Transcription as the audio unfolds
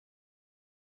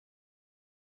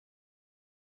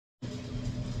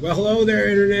Well, hello there,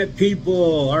 internet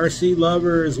people, RC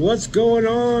lovers. What's going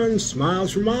on?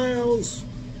 Smiles for miles.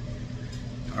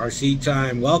 RC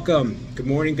time. Welcome. Good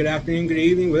morning, good afternoon, good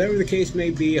evening, whatever the case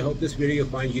may be. I hope this video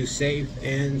finds you safe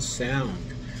and sound.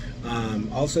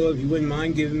 Also, if you wouldn't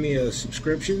mind giving me a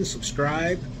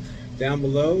subscribe down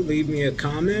below, leave me a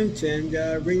comment, and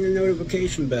ring the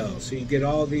notification bell so you get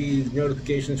all the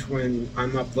notifications when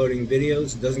I'm uploading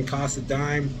videos. It doesn't cost a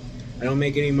dime. I don't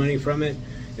make any money from it.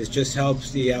 It just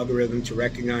helps the algorithm to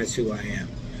recognize who I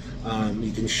am.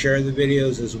 You can share the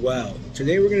videos as well.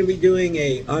 Today we're going to be doing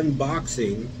a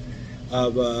unboxing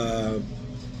of a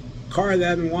car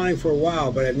that I've been wanting for a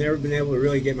while, but I've never been able to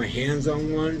really get my hands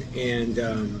on one, and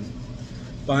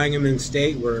buying them in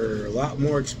state were a lot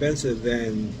more expensive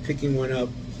than picking one up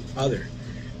other.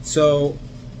 So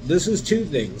this is two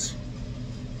things.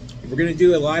 We're going to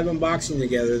do a live unboxing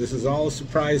together. This is all a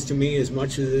surprise to me as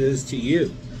much as it is to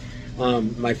you.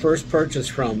 My first purchase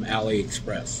from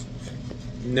Aliexpress.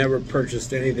 Never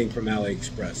purchased anything from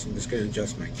Aliexpress. I'm just going to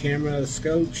adjust my camera,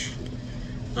 scotch.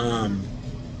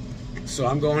 So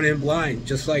I'm going in blind,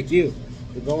 just like you.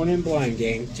 We're going in blind,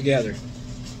 gang, together.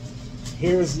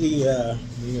 Here's the, let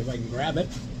me see if I can grab it.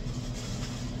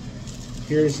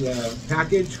 Here's the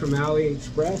package from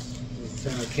Aliexpress.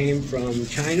 This came from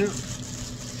China.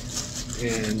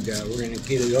 And we're going to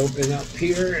get it open up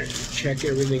here and check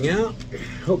everything out.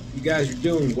 Hope you guys are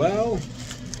doing well.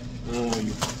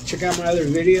 Check out my other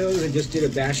videos. I just did a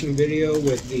bashing video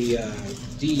with the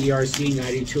DERC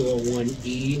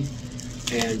 9201E,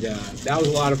 and that was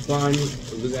a lot of fun.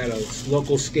 It was at a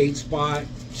local skate spot,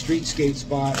 street skate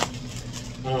spot.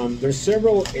 There's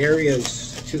several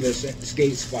areas to this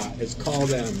skate spot. It's called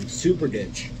Super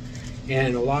Ditch,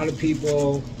 and a lot of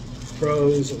people,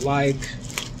 pros like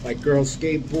Girls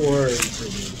Skateboards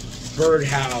and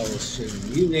Birdhouse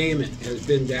and you name it, has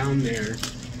been down there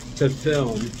to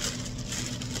film.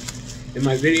 In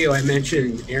my video I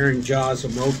mentioned Aaron Jaws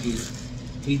Amoki.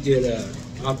 He did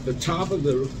off the top of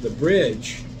the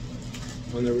bridge,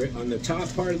 on the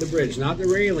top part of the bridge, not the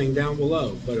railing down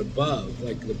below, but above,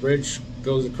 like the bridge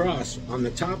goes across. On the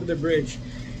top of the bridge,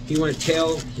 he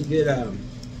did a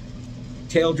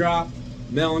tail drop,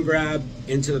 melon grab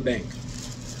into the bank.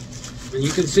 And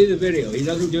you can see the video. He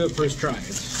doesn't do it first try.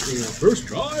 It's, you know, first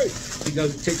try. He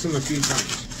does. It takes him a few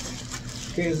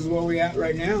times. Okay, this is where we're at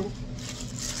right now.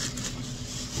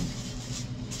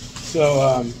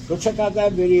 So go check out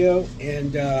that video,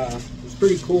 and it's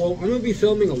pretty cool. I'm gonna be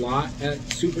filming a lot at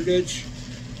Super Ditch.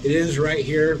 It is right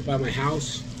here by my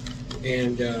house,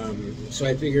 and so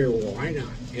I figure, well, why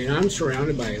not? And I'm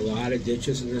surrounded by a lot of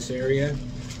ditches in this area,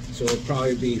 so I'll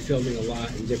probably be filming a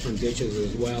lot in different ditches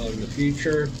as well in the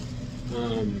future.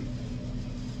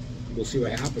 We'll see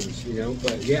what happens, you know.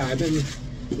 But yeah,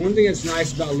 one thing that's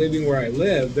nice about living where I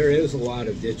live, there is a lot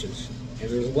of ditches, and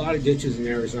there's a lot of ditches in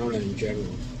Arizona in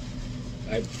general.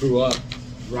 I grew up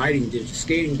riding ditches,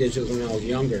 skating ditches when I was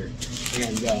younger,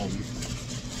 and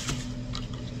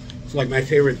it's like my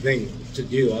favorite thing to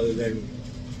do, other than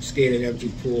skate an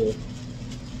empty pool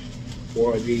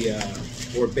or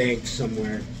or bank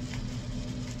somewhere.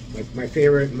 Like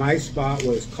my spot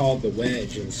was called the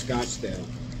Wedge in Scottsdale,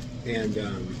 and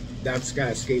that's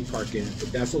got a skate park in it, but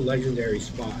that's a legendary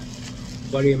spot.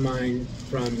 A buddy of mine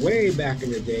from way back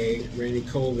in the day, Randy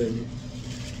Colvin,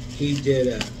 he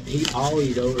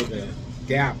ollied over the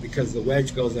gap because the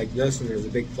wedge goes like this and there's a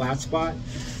big flat spot.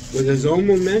 With his own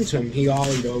momentum, he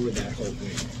ollied over that whole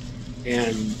thing.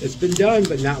 And it's been done,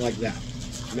 but not like that.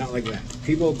 Not like that.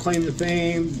 People claim the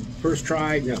fame, first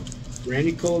try, no.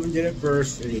 Randy Colvin did it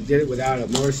first, and he did it without a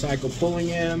motorcycle pulling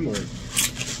him or a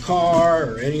car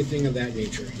or anything of that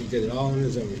nature. He did it all on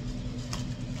his own.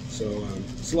 So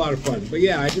it's a lot of fun. But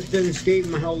yeah, I've just been skating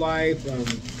my whole life.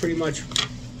 Pretty much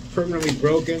permanently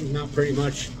broken. Not pretty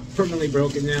much. Permanently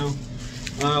broken now.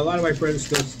 A lot of my friends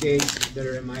still skate that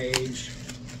are at my age.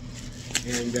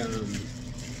 And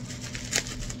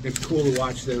it's cool to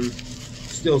watch them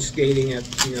still skating at,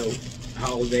 you know,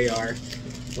 how old they are.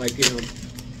 Like, you know,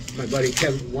 my buddy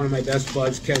Kevin, one of my best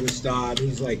buds, Kevin Staub,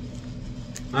 he's like,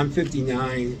 I'm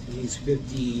 59, he's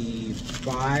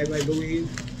 55, I believe,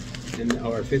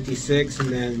 or 56, and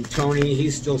then Tony,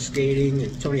 he's still skating,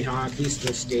 and Tony Hawk, he's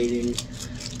still skating.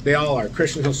 They all are.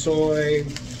 Christian Hosoi,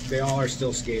 they all are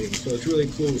still skating, so it's really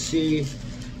cool to see.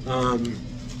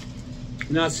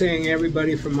 Not saying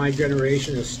everybody from my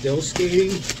generation is still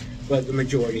skating, but the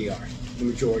majority are. The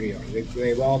majority are.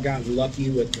 They've all gotten lucky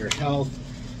with their health.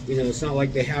 You know, it's not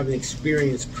like they haven't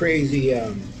experienced crazy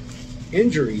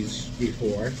injuries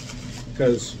before,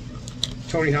 because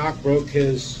Tony Hawk broke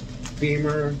his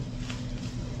femur,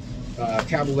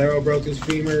 Caballero broke his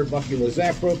femur, Bucky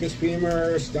Lezak broke his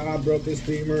femur, Staub broke his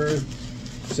femur.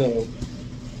 So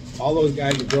all those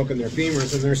guys have broken their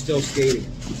femurs and they're still skating.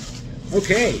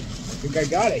 Okay, I think I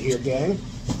got it here, gang.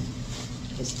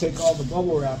 Let's take all the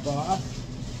bubble wrap off,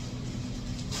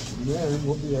 and then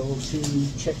we'll be able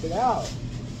to check it out.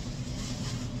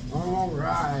 All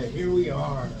right, here we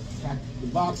are. The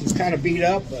box is kind of beat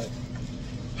up, but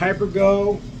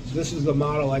Hypergo. This is the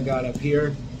model I got up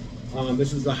here.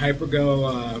 This is the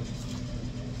Hypergo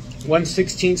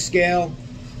 1/16 scale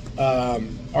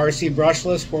RC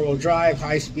brushless 4-wheel drive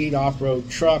high-speed off-road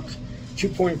truck,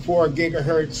 2.4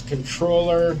 gigahertz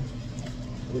controller.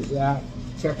 Where's that?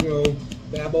 Techno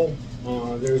Babble.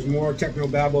 There's more Techno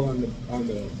Babble on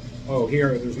the. Oh,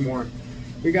 here there's more.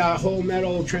 We got whole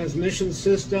metal transmission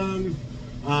system,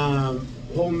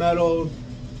 whole metal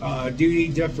duty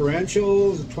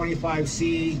differentials,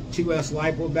 25C 2S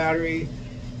LiPo battery,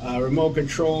 remote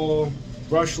control,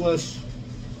 brushless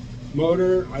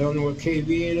motor. I don't know what kV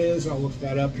it is. I'll look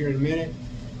that up here in a minute.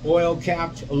 Oil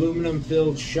capped aluminum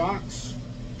filled shocks.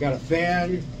 Got a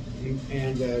fan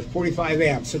and 45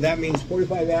 amps. So that means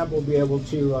 45 amp will be able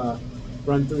to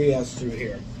run 3S through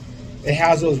here. It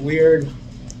has those weird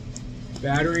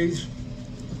batteries.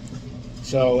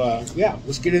 So yeah,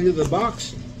 let's get into the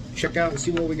box, check out and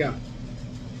see what we got.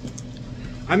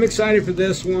 I'm excited for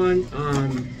this one.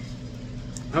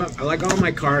 I like all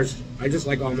my cars. I just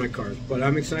like all my cars, but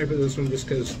I'm excited for this one just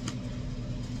because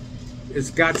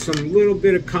it's got some little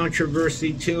bit of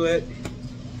controversy to it,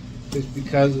 just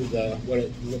because of what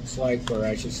it looks like, or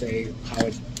I should say how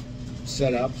it's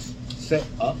set up.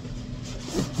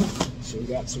 So we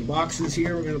got some boxes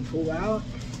here we're going to pull out.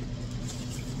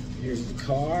 Here's the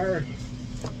car.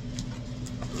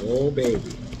 Oh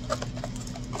baby.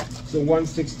 It's a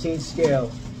 1/16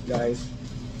 scale, guys.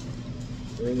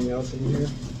 Is there anything else in here?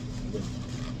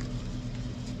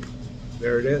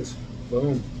 There it is.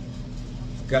 Boom.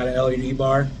 Got an LED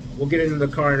bar. We'll get into the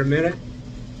car in a minute.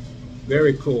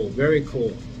 Very cool. Very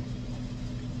cool.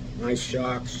 Nice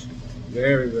shocks.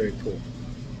 Very, very cool.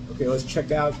 Okay, let's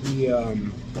check out the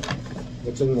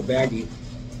what's in the baggie.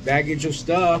 Baggage of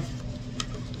stuff.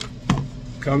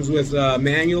 Comes with a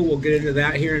manual. We'll get into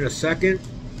that here in a second.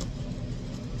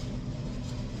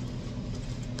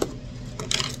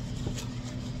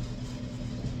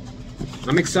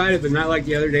 I'm excited, but not like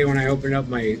the other day when I opened up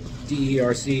my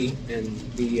DERC and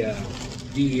the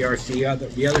DERC,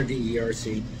 the other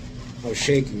DERC. I was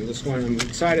shaking. This one I'm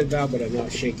excited about, but I'm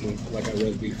not shaking like I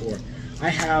was before. I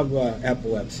have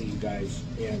epilepsy, you guys,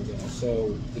 and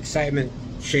so excitement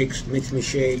makes me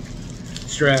shake.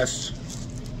 Stress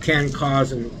can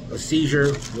cause a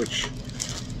seizure, which,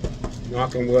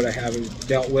 knock on wood, I haven't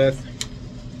dealt with.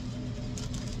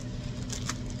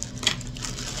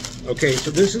 Okay, so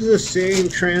this is the same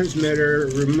transmitter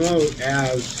remote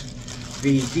as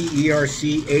the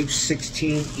DERC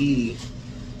H16E.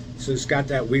 So it's got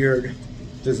that weird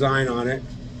design on it.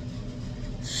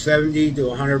 70 to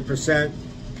 100%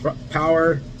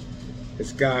 power.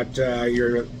 It's got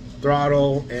your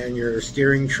throttle and your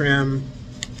steering trim.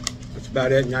 That's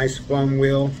about it. Nice foam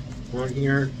wheel on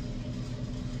here.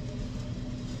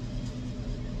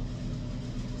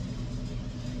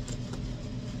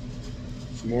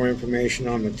 Some more information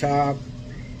on the top.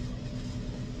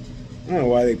 I don't know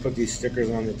why they put these stickers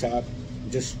on the top.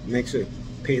 It just makes it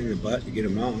a pain in the butt to get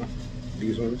them off.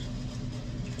 These ones.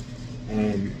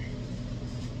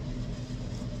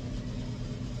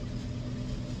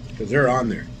 Because they're on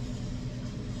there.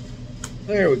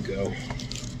 There we go.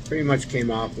 Pretty much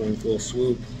came off one full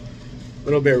swoop. A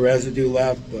little bit of residue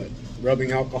left, but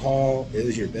rubbing alcohol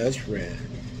is your best friend.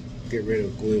 Get rid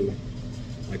of glue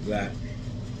like that.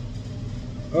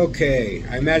 Okay,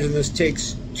 I imagine this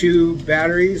takes 2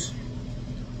 batteries,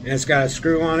 and it's got a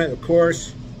screw on it, of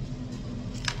course.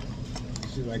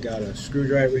 Let's see if I got a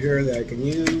screwdriver here that I can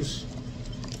use.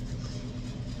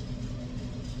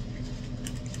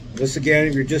 This again,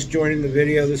 if you're just joining the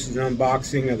video, this is an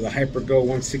unboxing of the Hypergo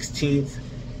 1/16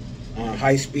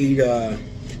 high-speed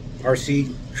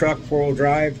RC truck, 4-wheel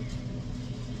drive.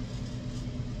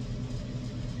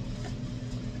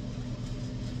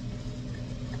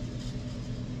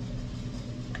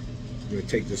 I'm going to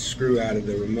take the screw out of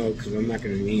the remote because I'm not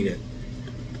going to need it.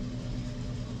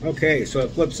 Okay, so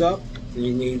it flips up, and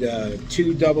you need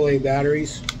 2 AA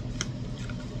batteries.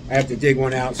 I have to dig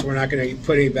one out, so we're not going to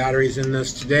put any batteries in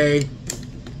this today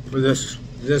for this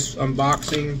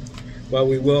unboxing, but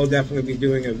we will definitely be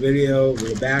doing a video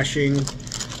with a bashing.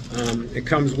 It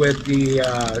comes with the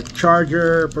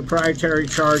charger, proprietary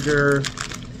charger,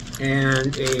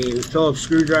 and a Phillips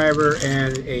screwdriver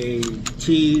and a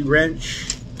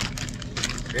T-wrench.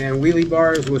 and wheelie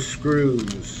bars with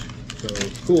screws. So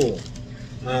cool.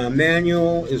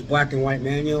 Manual is black and white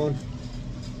manual.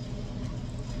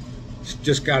 It's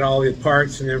just got all the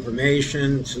parts and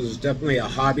information. So it's definitely a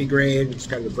hobby grade. It's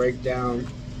got the breakdown,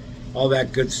 all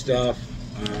that good stuff.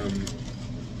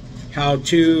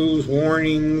 How-tos,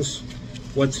 warnings,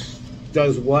 what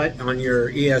does what on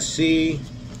your ESC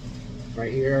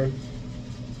right here.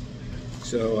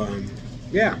 So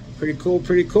yeah, pretty cool,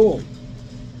 pretty cool.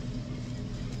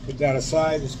 Put that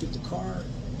aside, let's get the car.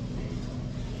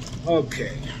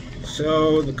 Okay,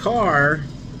 so the car,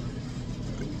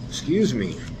 excuse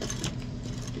me,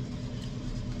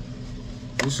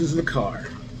 this is the car.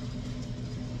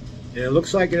 And it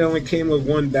looks like it only came with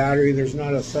one battery. There's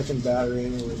not a second battery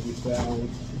anywhere to be found.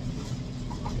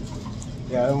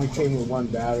 Yeah, it only came with one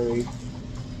battery.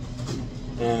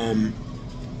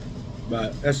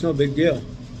 But that's no big deal.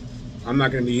 I'm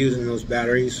not going to be using those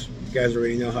batteries. You guys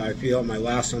already know how I feel. My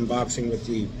last unboxing with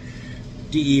the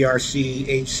DERC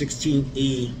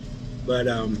H16E. But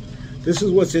this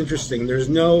is what's interesting. There's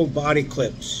no body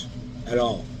clips at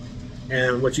all.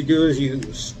 And what you do is you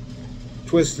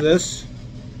twist this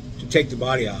to take the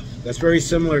body off. That's very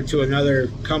similar to another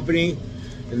company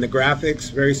in the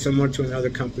graphics, very similar to another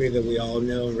company that we all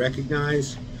know and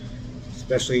recognize,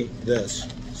 especially this.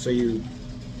 So you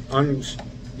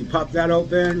pop that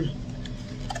open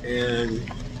and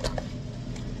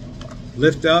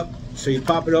lift up. So you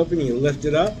pop it open, you lift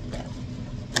it up,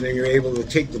 and then you're able to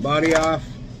take the body off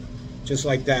just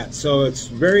like that. So it's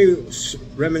very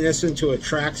reminiscent to a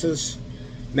Traxxas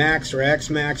Max or X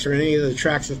Max or any of the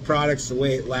Traxxas products, the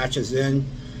way it latches in.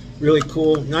 Really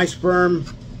cool. Nice firm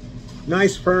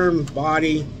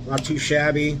body, not too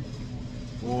shabby.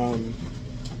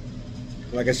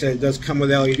 Like I said, it does come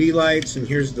with LED lights, and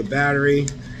here's the battery.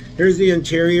 Here's the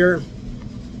interior.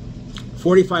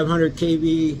 4500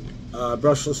 kV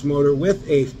brushless motor with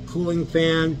a cooling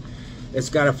fan. It's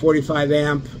got a 45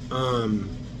 amp,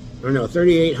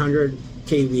 3800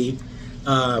 kV,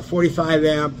 45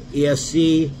 amp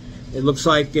ESC. It looks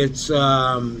like it's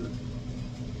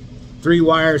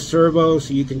 3-wire servo,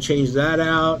 so you can change that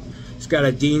out. It's got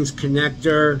a Dean's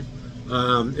connector.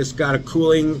 It's got a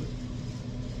cooling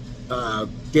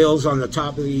gills on the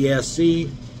top of the ESC.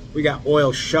 We got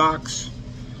oil shocks.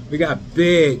 We got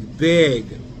big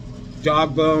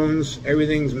dog bones.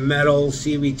 Everything's metal,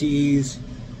 CVTs,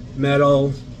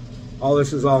 metal. All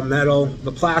this is all metal.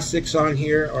 The plastics on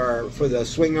here are for the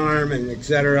swing arm and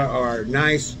etc. are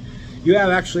nice. You have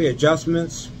actually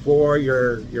adjustments for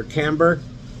your camber,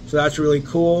 so that's really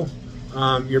cool.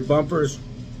 Your bumper's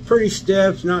pretty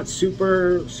stiff, not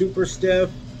super stiff.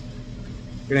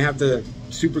 You're gonna have to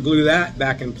super glue that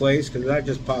back in place because that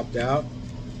just popped out.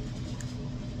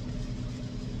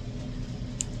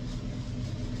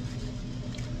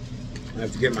 I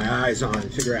have to get my eyes on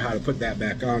and figure out how to put that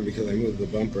back on because I moved the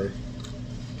bumper.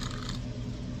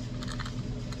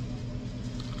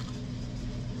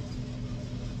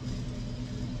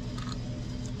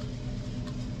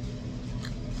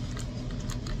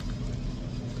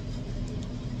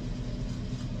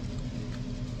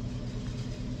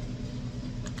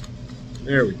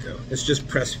 There we go. It's just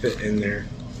press fit in there.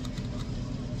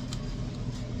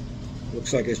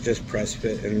 Looks like it's just press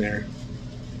fit in there.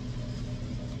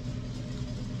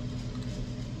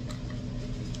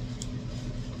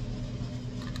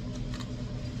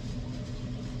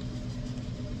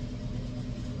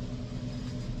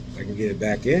 I can get it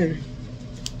back in.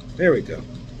 There we go.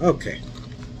 Okay.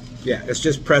 Yeah, it's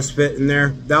just press fit in there.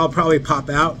 That'll probably pop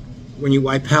out when you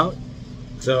wipe out.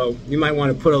 So you might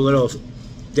want to put a little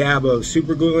dab of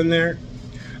super glue in there.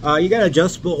 You got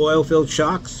adjustable oil-filled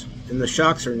shocks, and the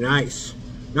shocks are nice.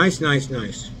 Nice.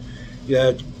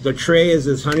 Yeah, the tray is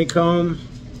this honeycomb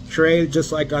tray,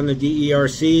 just like on the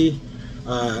DERC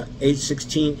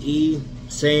H16E.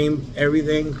 Same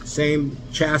everything, same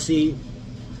chassis.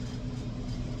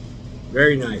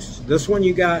 Very nice. This one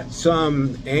you got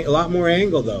a lot more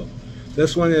angle though.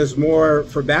 This one is more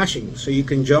for bashing, so you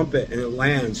can jump it and it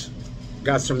lands.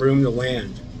 Got some room to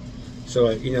land.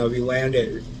 So, you know, if you land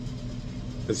it,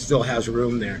 it still has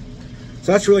room there.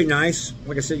 So that's really nice.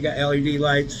 Like I said, you got LED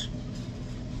lights.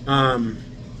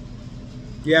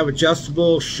 You have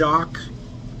adjustable shock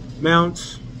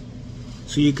mounts,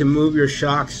 so you can move your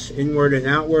shocks inward and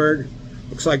outward.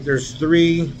 Looks like there's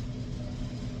three.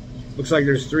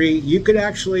 You could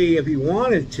actually, if you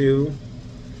wanted to,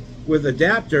 with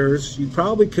adapters, you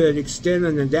probably could extend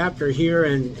an adapter here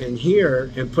and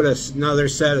here and put another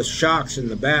set of shocks in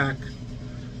the back.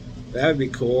 That'd be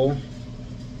cool.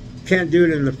 Can't do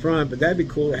it in the front, but that'd be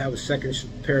cool to have a second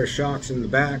pair of shocks in the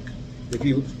back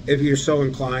if you're so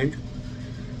inclined.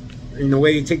 And the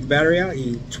way you take the battery out,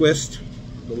 you twist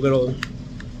the little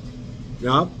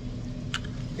knob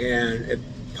and it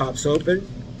pops open.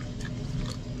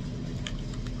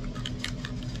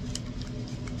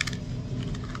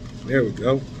 There we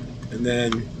go. And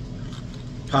then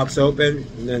pops open,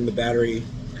 and then the battery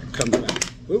comes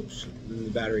out. Oops, and then the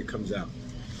battery comes out.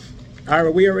 All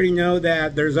right, we already know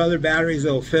that there's other batteries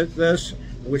that will fit this,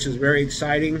 which is very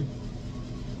exciting.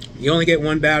 You only get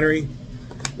one battery,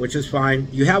 which is fine.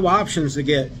 You have options to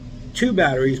get 2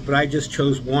 batteries, but I just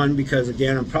chose 1 because,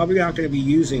 again, I'm probably not going to be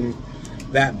using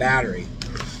that battery.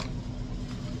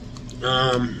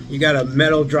 You got a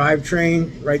metal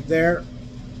drivetrain right there.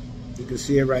 You can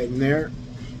see it right in there.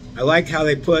 I like how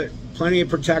they put plenty of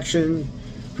protection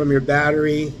from your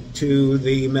battery to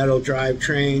the metal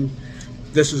drivetrain.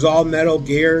 This is all metal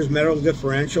gears, metal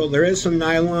differential. There is some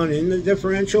nylon in the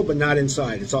differential, but not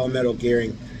inside. It's all metal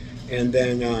gearing. And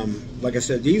then, like I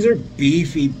said, these are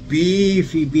beefy,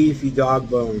 beefy, beefy dog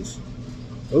bones.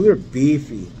 Those are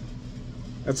beefy.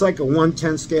 That's like a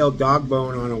 1/10 scale dog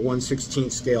bone on a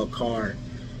 1/16 scale car.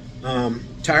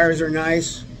 Tires are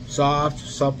nice, soft,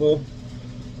 supple,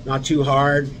 not too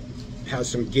hard. Has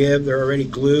some give. They're already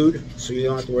glued, so you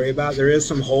don't have to worry about it. There is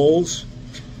some holes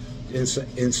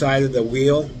inside of the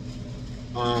wheel.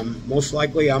 Most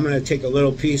likely I'm going to take a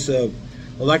little piece of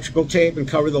electrical tape and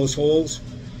cover those holes.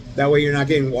 That way you're not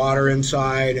getting water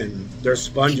inside, and there's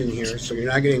sponge in here, so you're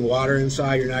not getting water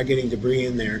inside, you're not getting debris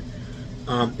in there.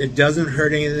 It doesn't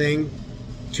hurt anything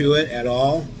to it at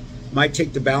all. Might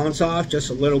take the balance off just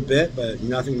a little bit, but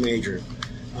nothing major.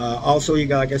 Also, you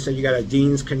got, like I said, you got a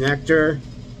Dean's connector,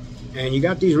 and you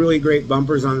got these really great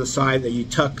bumpers on the side that you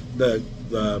tuck the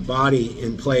body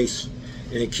in place,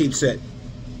 and it keeps it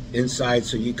inside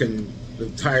so you can, the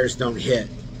tires don't hit.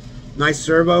 Nice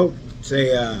servo. It's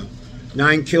a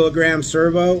 9 kilogram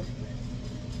servo.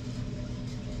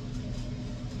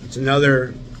 It's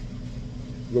another,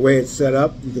 the way it's set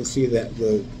up, you can see that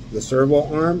the servo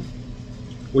arm,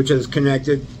 which is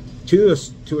connected to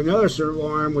another servo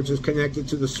arm, which is connected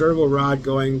to the servo rod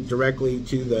going directly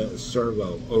to the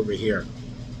servo over here.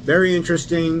 Very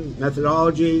interesting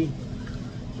methodology.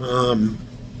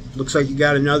 Looks like you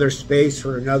got another space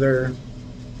for another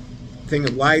thing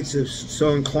of lights if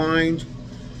so inclined.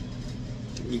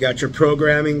 You got your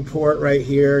programming port right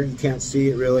here. You can't see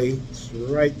it really. It's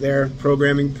right there,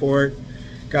 programming port.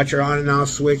 Got your on and off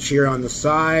switch here on the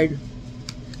side.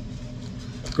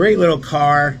 Great little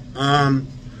car.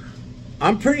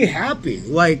 I'm pretty happy.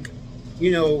 Like,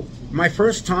 you know, my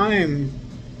first time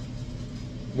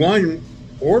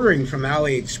ordering from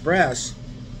Aliexpress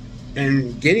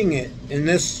and getting it in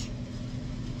this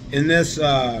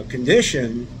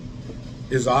condition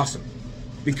is awesome.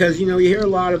 Because, you know, you hear a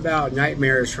lot about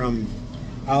nightmares from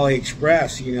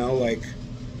Aliexpress, you know, like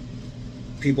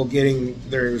people getting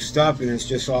their stuff and it's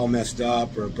just all messed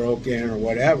up or broken or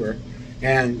whatever.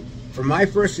 And for my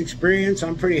first experience,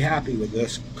 I'm pretty happy with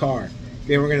this car.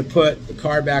 Okay, we're going to put the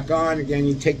car back on. Again,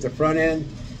 you take the front end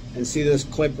and see this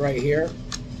clip right here.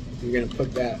 You're going to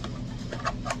put that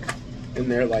in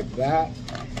there like that.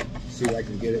 See if I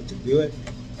can get it to do it.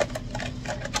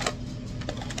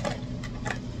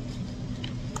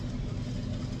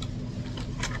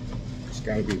 It's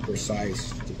got to be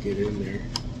precise to get in there.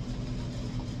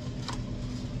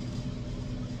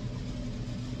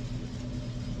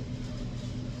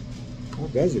 How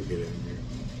does it get in there?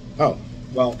 Oh,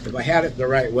 well, if I had it the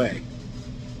right way,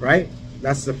 right?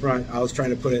 That's the front. I was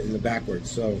trying to put it in the backwards.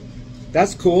 So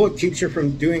that's cool. It keeps you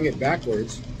from doing it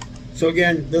backwards. So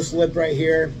again, this lip right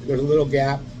here, there's a little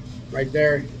gap right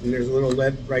there, and there's a little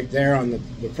lip right there on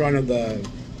the front of the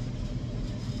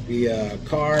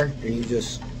car, and you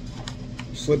just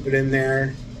slip it in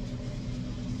there.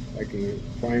 I can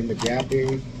find the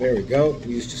gapping. There we go.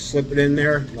 You just slip it in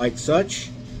there like such.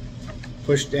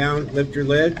 Push down, lift your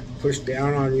lid, push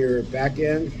down on your back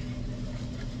end,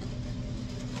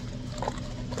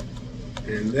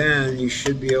 and then you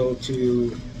should be able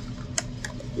to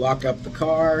lock up the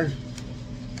car.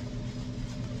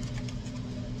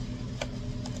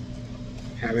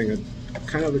 Having a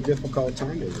kind of a difficult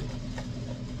time with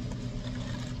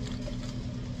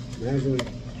it. Imagine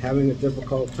having a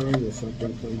difficult time with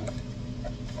something from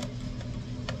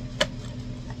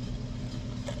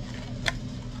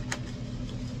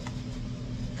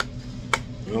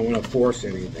I don't want to force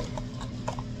anything,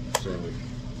 so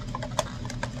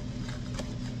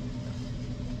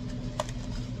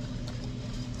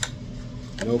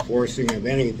no forcing of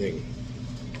anything.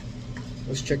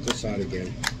 Let's check this out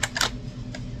again.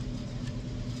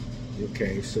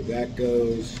 Okay, so that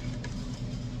goes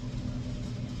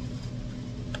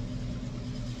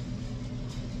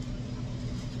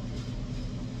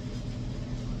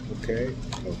Okay,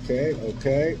 okay,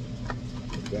 okay.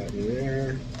 Put that in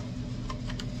there.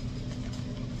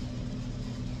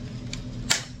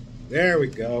 There we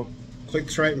go.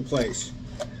 Clicks right in place.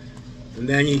 And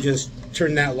then you just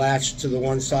turn that latch to the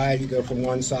one side. You go from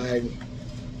one side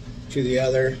to the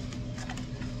other.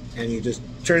 And you just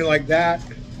turn it like that.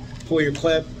 Pull your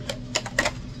clip.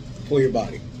 Pull your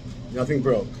body. Nothing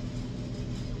broke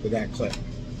with that clip.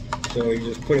 So you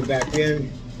just put it back in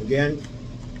again.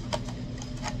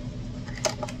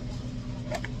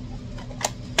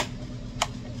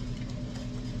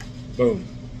 Boom.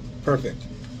 Perfect.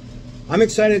 I'm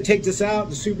excited to take this out,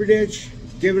 the Super Ditch,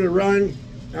 give it a run.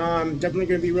 Definitely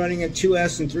going to be running at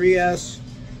 2S and 3S.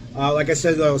 Like I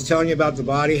said, I was telling you about the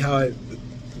body, how it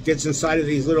gets inside of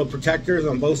these little protectors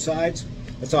on both sides.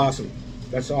 That's awesome.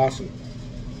 That's awesome.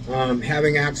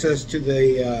 Having access to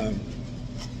the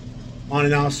on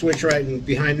and off switch right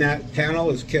behind that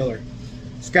panel is killer.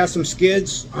 It's got some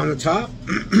skids on the top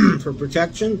for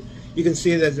protection. You can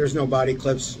see that there's no body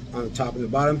clips on the top and the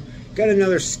bottom. Got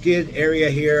another skid area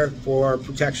here for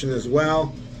protection as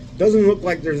well. Doesn't look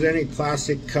like there's any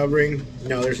plastic covering.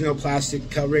 No, there's no plastic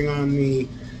covering on the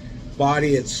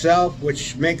body itself,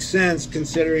 which makes sense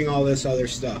considering all this other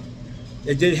stuff.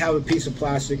 It did have a piece of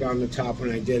plastic on the top when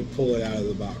I did pull it out of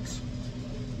the box.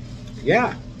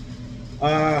 Yeah,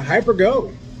 Hyper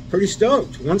Go, pretty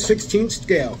stoked. 1/16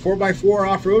 scale, 4x4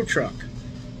 off-road truck.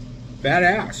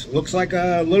 Badass. Looks like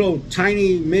a little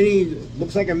tiny mini,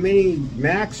 looks like a mini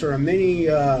Max or a mini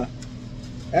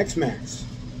X-Max.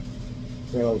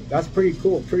 So that's pretty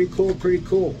cool, pretty cool, pretty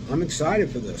cool. I'm excited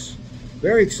for this.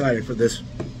 Very excited for this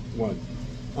one.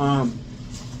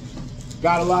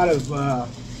 Got a lot of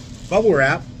bubble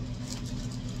wrap,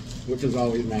 which is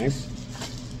always nice.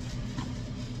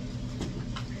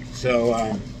 So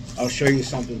I'll show you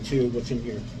something too. What's in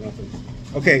here? Nothing.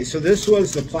 Okay, so this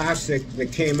was the plastic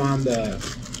that came on the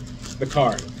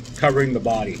car, covering the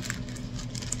body.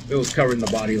 It was covering the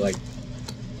body like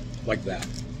that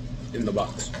in the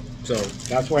box. So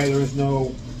that's why there was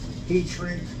no heat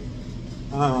shrink,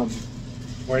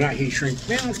 or not heat shrink.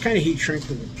 Man, it's kind of heat shrink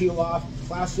with the peel off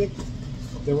plastic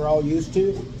they were all used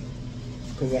to,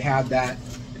 because it had that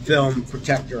film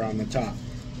protector on the top.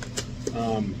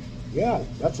 Yeah,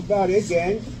 that's about it,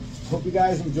 gang. Hope you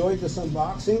guys enjoyed this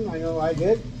unboxing. I know I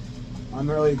did. I'm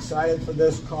really excited for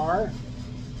this car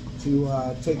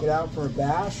to take it out for a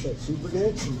bash at Super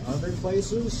Ditch and other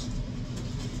places.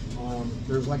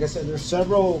 There's, like I said, there's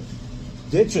several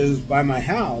ditches by my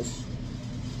house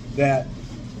that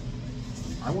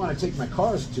I want to take my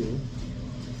cars to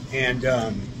and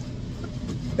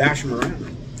bash them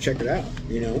around, check it out,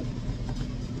 you know.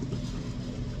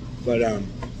 But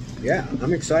yeah,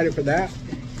 I'm excited for that.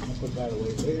 I'll put that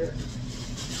away later.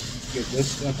 Get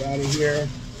this stuff out of here.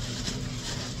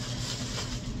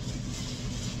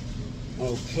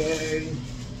 Okay.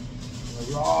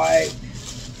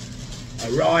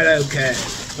 Alright, okay.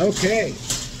 Okay.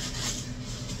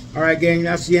 Alright, gang,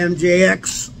 that's the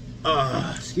MJX,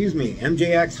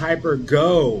 MJX Hyper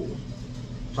Go.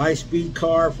 High-speed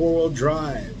car, four-wheel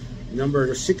drive.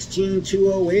 Number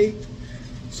 16208,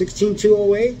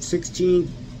 16208,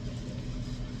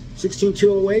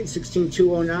 16208,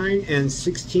 16209, and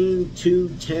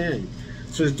 16210.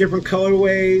 So there's different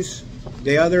colorways.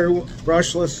 The other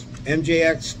brushless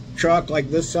MJX truck,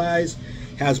 like this size,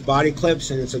 has body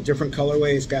clips, and it's a different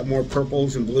colorway. It's got more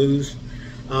purples and blues.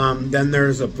 Then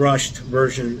there's a brushed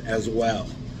version as well,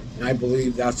 and I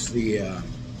believe that's the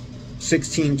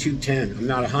 16210. I'm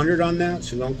not 100 on that,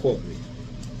 so don't quote me.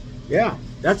 Yeah,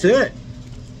 that's it.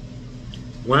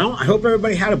 Well, I hope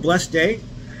everybody had a blessed day,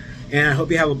 and I hope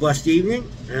you have a blessed evening,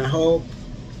 and I hope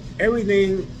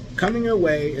everything coming your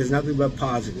way is nothing but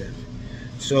positive.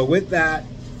 So with that,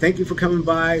 thank you for coming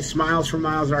by. Smiles for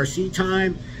Miles RC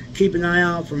time. Keep an eye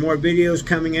out for more videos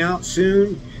coming out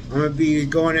soon. I'm going to be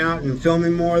going out and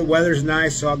filming more. The weather's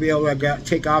nice, so I'll be able to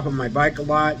take off on my bike a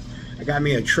lot. I got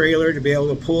me a trailer to be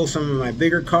able to pull some of my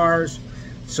bigger cars.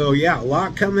 So yeah, a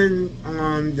lot coming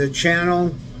on the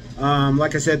channel.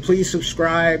 Like I said, please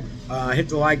subscribe, hit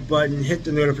the like button, hit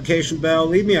the notification bell.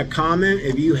 Leave me a comment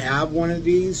if you have one of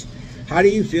these. How do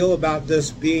you feel about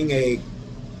this being a,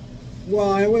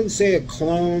 well, I wouldn't say a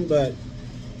clone, but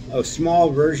a small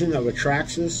version of a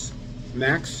Traxxas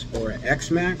Max or an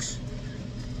X-Max?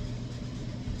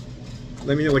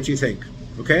 Let me know what you think,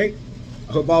 okay?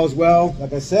 I hope all is well.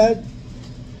 Like I said,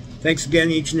 thanks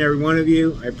again, each and every one of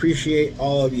you. I appreciate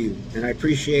all of you, and I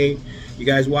appreciate you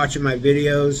guys watching my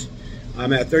videos.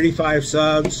 I'm at 35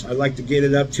 subs. I'd like to get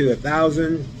it up to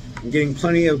 1,000. I'm getting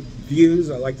plenty of views.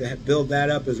 I'd like to build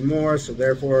that up as more, so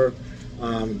therefore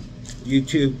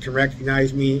YouTube can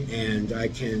recognize me, and I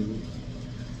can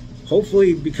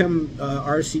hopefully become a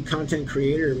RC content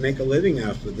creator and make a living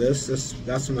out of this.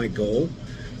 That's my goal.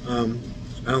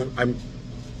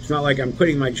 It's not like I'm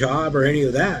quitting my job or any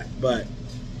of that, but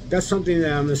that's something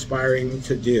that I'm aspiring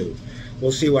to do.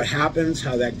 We'll see what happens,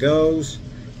 how that goes.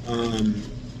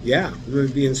 Yeah, I'm going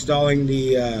to be installing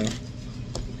the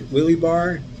wheelie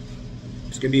bar.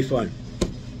 It's going to be fun.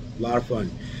 A lot of fun.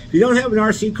 If you don't have an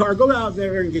RC car, go out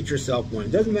there and get yourself one.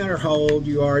 It doesn't matter how old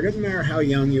you are. It doesn't matter how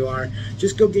young you are.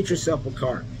 Just go get yourself a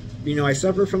car. You know, I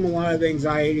suffer from a lot of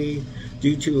anxiety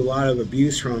due to a lot of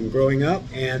abuse from growing up,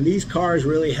 and these cars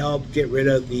really help get rid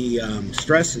of the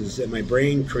stresses that my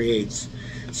brain creates.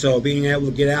 So being able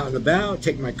to get out and about,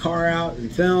 take my car out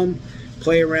and film,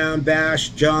 play around, bash,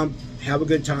 jump, have a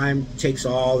good time, takes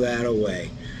all that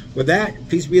away. With that,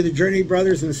 peace be the journey,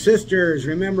 brothers and sisters.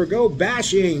 Remember, go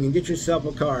bashing and get yourself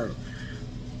a car.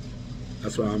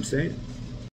 That's what I'm saying.